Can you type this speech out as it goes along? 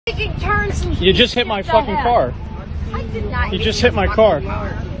fucking turns and You just hit my fucking car. I did not. You just hit my car.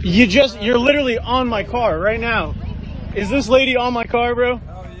 You're literally on my car right now. Is this lady on my car, bro?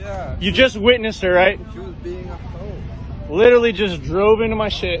 Oh, yeah. You just witnessed her, right? She was being a hoe. Literally just drove into my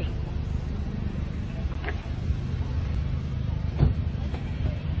shit.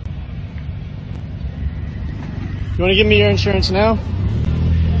 You want to give me your insurance now?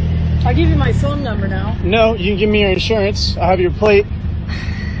 I'll give you my phone number now. No, you can give me your insurance. I have your plate.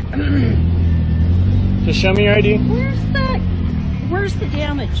 Just show me your ID. Where's the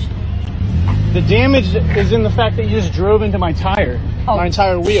damage? The damage is in the fact that you just drove into my tire. My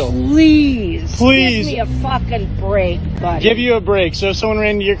entire wheel. Please. Please. Give me a fucking break, buddy. Give you a break. So if someone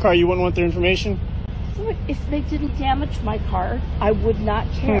ran into your car, you wouldn't want their information? If they didn't damage my car, I would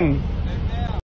not care.